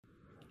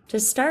To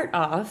start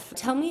off,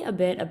 tell me a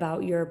bit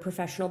about your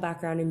professional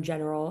background in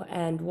general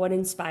and what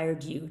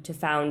inspired you to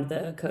found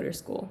the Coder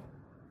School.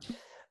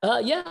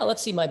 Yeah,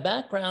 let's see. My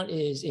background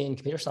is in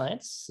computer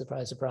science.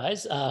 Surprise,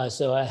 surprise.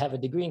 So I have a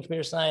degree in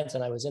computer science,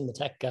 and I was in the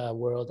tech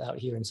world out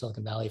here in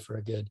Silicon Valley for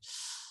a good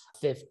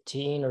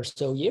 15 or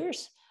so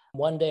years.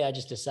 One day, I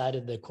just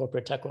decided the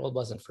corporate tech world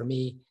wasn't for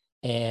me,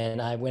 and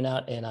I went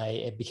out and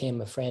I became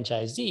a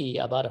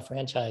franchisee. I bought a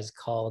franchise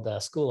called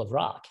School of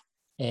Rock,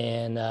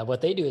 and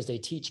what they do is they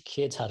teach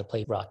kids how to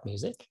play rock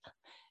music.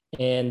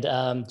 And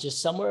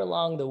just somewhere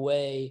along the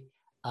way,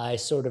 I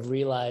sort of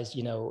realized,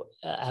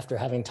 after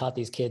having taught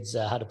these kids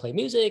how to play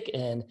music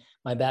and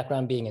my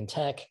background being in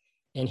tech,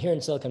 and here in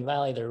Silicon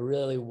Valley, there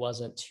really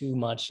wasn't too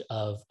much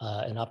of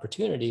an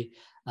opportunity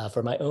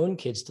for my own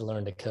kids to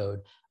learn to code.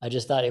 I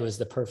just thought it was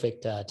the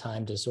perfect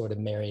time to sort of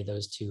marry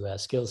those two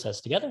skill sets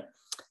together.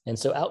 And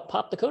so out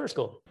popped the Coder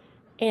School.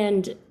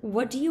 And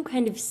what do you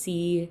kind of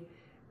see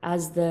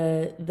as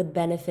the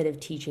benefit of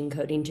teaching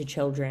coding to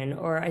children?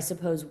 Or I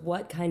suppose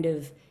what kind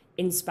of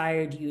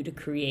inspired you to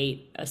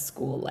create a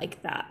school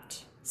like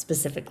that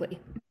specifically?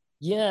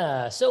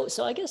 Yeah. So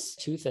I guess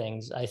two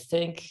things. I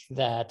think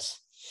that,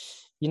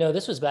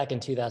 this was back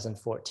in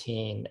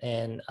 2014,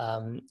 and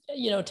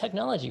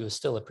technology was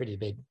still a pretty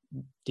big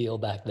deal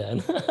back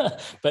then.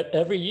 But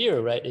every year,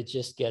 right, it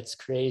just gets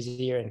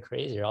crazier and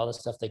crazier. All the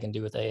stuff they can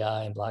do with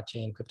AI and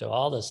blockchain, crypto,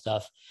 all this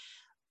stuff.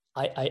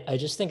 I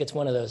just think it's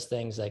one of those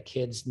things that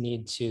kids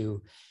need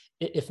to,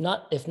 if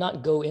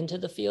not go into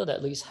the field,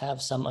 at least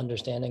have some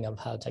understanding of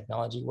how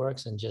technology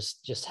works and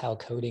just how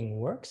coding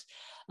works.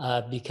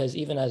 Because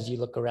even as you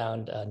look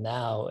around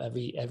now,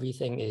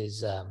 everything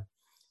is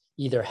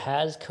either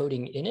has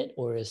coding in it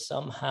or is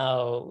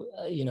somehow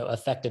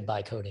affected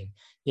by coding.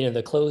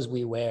 The clothes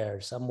we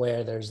wear,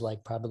 somewhere there's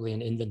like probably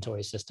an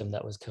inventory system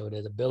that was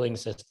coded, a billing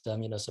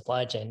system,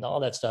 supply chain, all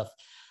that stuff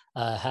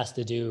has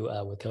to do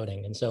with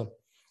coding. And so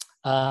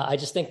I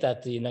just think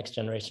that the next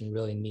generation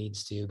really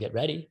needs to get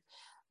ready.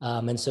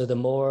 And so the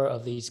more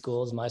of these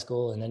schools, my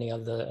school and any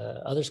of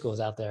the other schools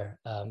out there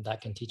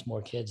that can teach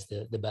more kids,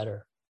 the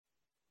better.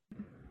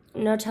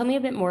 Now, tell me a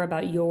bit more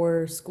about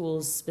your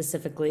schools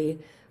specifically.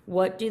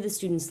 What do the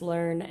students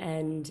learn,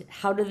 and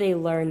how do they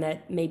learn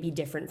that may be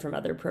different from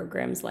other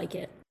programs like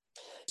it?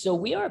 So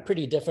we are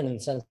pretty different in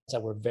the sense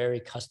that we're very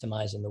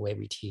customized in the way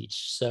we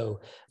teach. So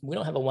we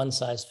don't have a one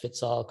size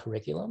fits all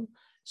curriculum.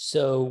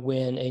 So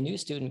when a new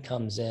student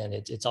comes in,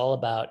 it's all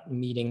about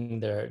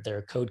meeting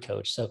their code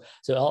coach. So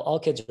all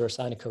kids are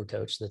assigned a code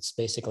coach. That's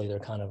basically their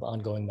kind of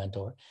ongoing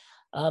mentor.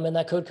 And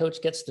that code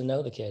coach gets to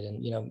know the kid,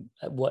 and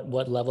at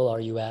what level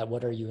are you at?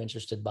 What are you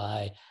interested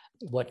by?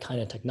 What kind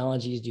of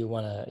technologies do you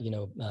want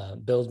to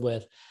build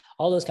with?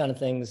 All those kind of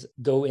things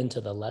go into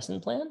the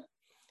lesson plan.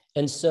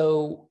 And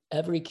so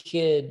every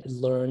kid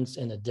learns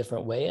in a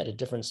different way at a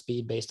different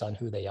speed based on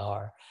who they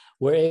are.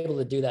 We're able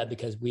to do that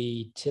because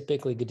we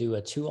typically could do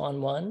a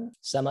 2-on-1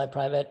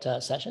 semi-private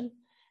session.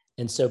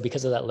 And so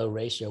because of that low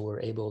ratio,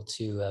 we're able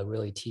to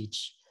really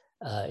teach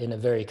in a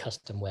very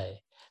custom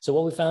way. So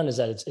what we found is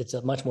that it's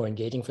a much more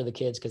engaging for the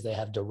kids because they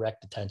have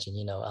direct attention,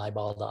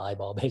 eyeball to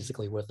eyeball,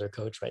 basically with their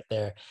coach right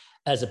there,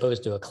 as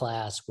opposed to a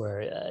class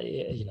where,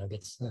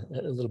 gets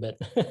a little bit,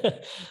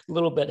 a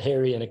little bit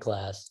hairy in a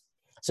class.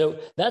 So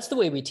that's the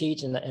way we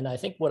teach. And I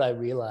think what I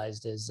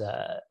realized is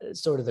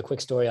sort of the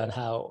quick story on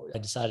how I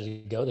decided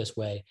to go this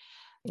way.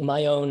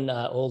 My own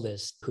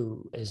oldest,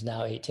 who is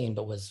now 18,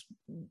 but was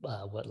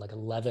like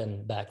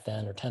 11 back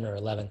then, or 10 or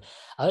 11,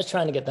 I was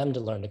trying to get them to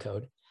learn to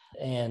code.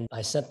 And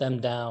I sent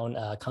them down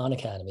Khan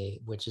Academy,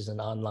 which is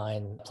an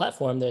online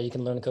platform there you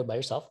can learn to code by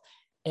yourself.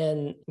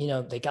 And,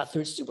 they got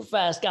through it super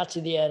fast, got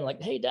to the end,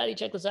 like, hey, daddy,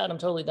 check this out. I'm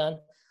totally done.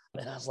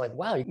 And I was like,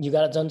 wow, you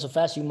got it done so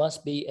fast. You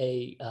must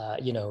be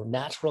a,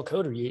 natural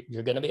coder.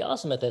 You're going to be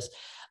awesome at this.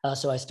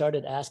 So I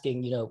started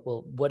asking,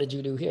 well, what did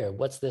you do here?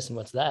 What's this and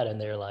what's that? And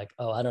they're like,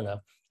 oh, I don't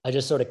know. I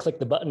just sort of clicked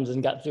the buttons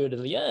and got through to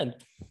the end.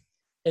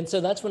 And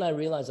so that's when I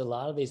realized a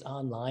lot of these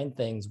online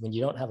things, when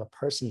you don't have a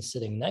person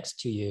sitting next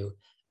to you,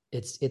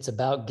 it's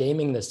about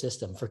gaming the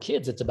system. For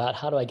kids, it's about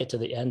how do I get to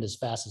the end as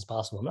fast as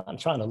possible. I'm not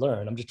trying to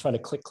learn. I'm just trying to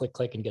click, click,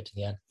 click and get to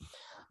the end.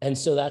 And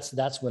so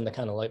that's when the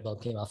kind of light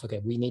bulb came off.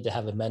 Okay, we need to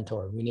have a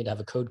mentor. We need to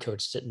have a code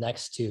coach sit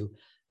next to,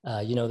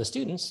 the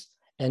students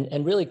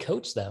and really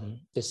coach them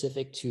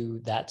specific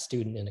to that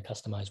student in a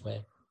customized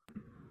way.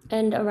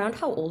 And around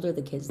how old are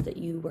the kids that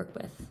you work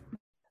with?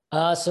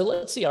 So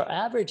let's see, our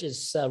average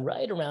is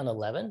right around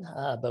 11,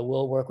 but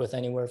we'll work with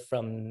anywhere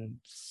from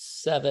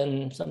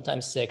 7,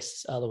 sometimes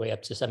 6, all the way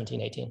up to 17,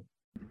 18.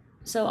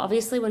 So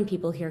obviously when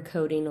people hear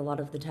coding, a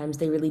lot of the times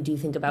they really do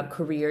think about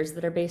careers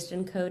that are based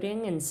in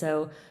coding. And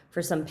so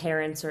for some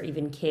parents or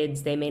even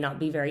kids, they may not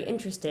be very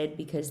interested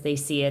because they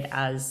see it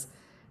as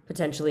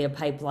potentially a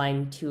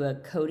pipeline to a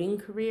coding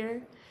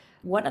career.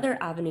 What other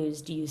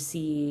avenues do you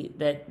see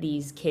that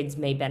these kids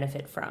may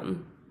benefit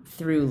from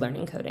through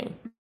learning coding?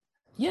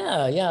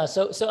 Yeah.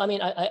 So I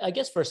mean, I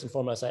guess first and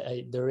foremost,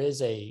 there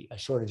is a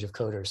shortage of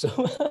coders. So,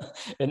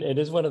 and it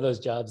is one of those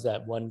jobs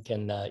that one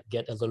can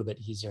get a little bit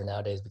easier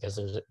nowadays because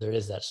there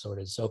is that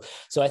shortage. So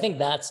I think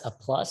that's a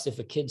plus. If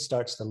a kid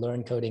starts to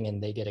learn coding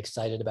and they get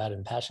excited about it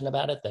and passionate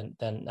about it,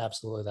 then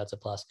absolutely that's a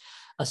plus.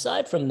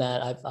 Aside from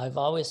that, I've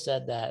always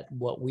said that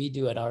what we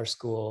do at our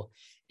school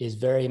is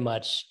very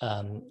much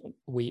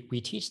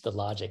we teach the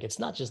logic. It's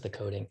not just the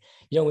coding.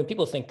 When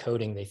people think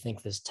coding, they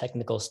think this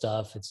technical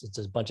stuff. It's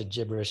a bunch of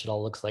gibberish. It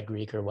all looks like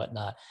Greek or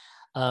whatnot.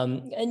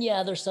 And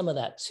yeah, there's some of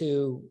that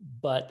too.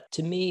 But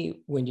to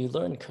me, when you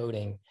learn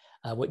coding,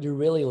 what you're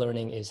really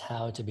learning is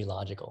how to be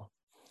logical,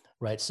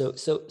 right? So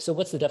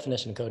what's the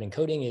definition of coding?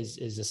 Coding is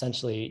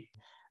essentially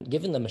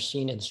giving the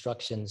machine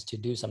instructions to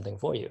do something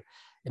for you.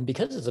 And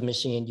because it's a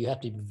machine, you have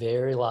to be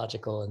very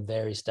logical and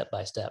very step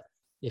by step.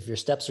 If your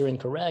steps are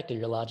incorrect or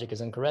your logic is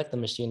incorrect, the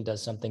machine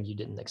does something you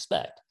didn't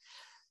expect.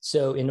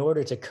 So in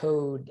order to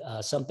code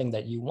something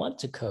that you want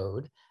to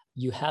code,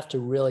 you have to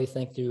really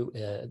think through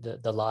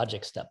the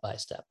logic step by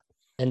step.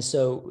 And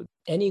so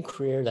any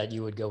career that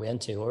you would go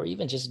into, or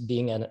even just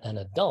being an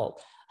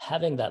adult,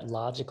 having that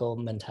logical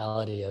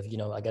mentality of,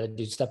 I got to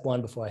do step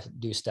one before I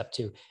do step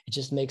two, it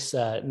just makes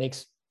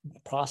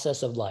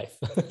process of life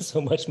so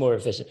much more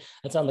efficient.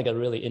 That sounds like a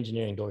really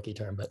engineering dorky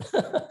term,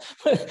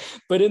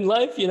 but in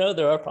life,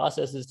 there are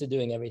processes to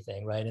doing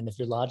everything, right? And if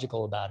you're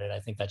logical about it, I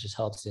think that just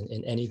helps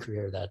in any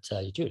career that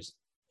you choose.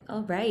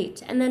 All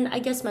right. And then I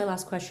guess my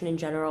last question in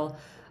general,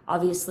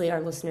 obviously our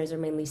listeners are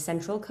mainly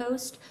Central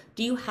Coast.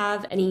 Do you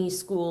have any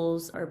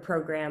schools or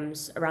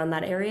programs around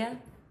that area?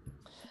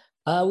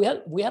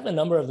 We have a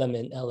number of them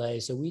in LA,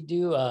 so we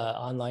do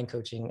online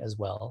coaching as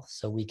well.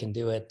 So we can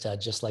do it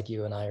just like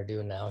you and I are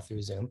doing now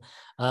through Zoom.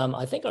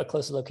 I think our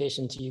closest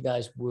location to you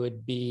guys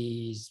would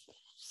be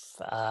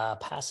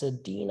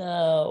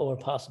Pasadena or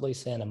possibly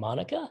Santa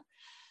Monica.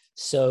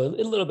 So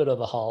a little bit of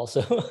a haul.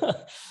 So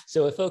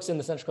so if folks in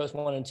the Central Coast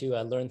wanted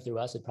to learn through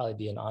us, it'd probably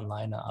be an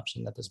online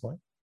option at this point.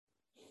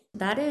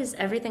 That is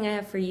everything I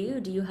have for you.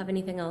 Do you have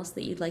anything else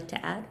that you'd like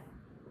to add?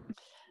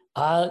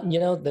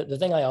 The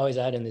thing I always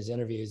add in these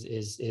interviews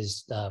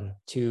is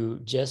to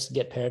just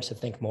get parents to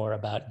think more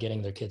about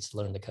getting their kids to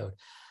learn the code,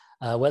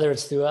 whether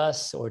it's through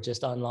us or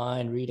just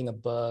online, reading a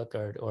book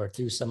or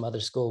through some other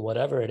school,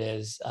 whatever it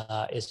is.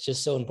 It's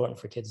just so important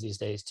for kids these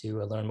days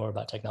to learn more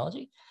about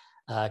technology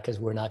because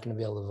we're not going to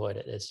be able to avoid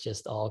it. It's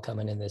just all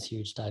coming in this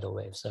huge tidal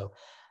wave. So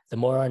the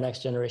more our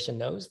next generation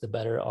knows, the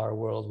better our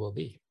world will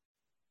be.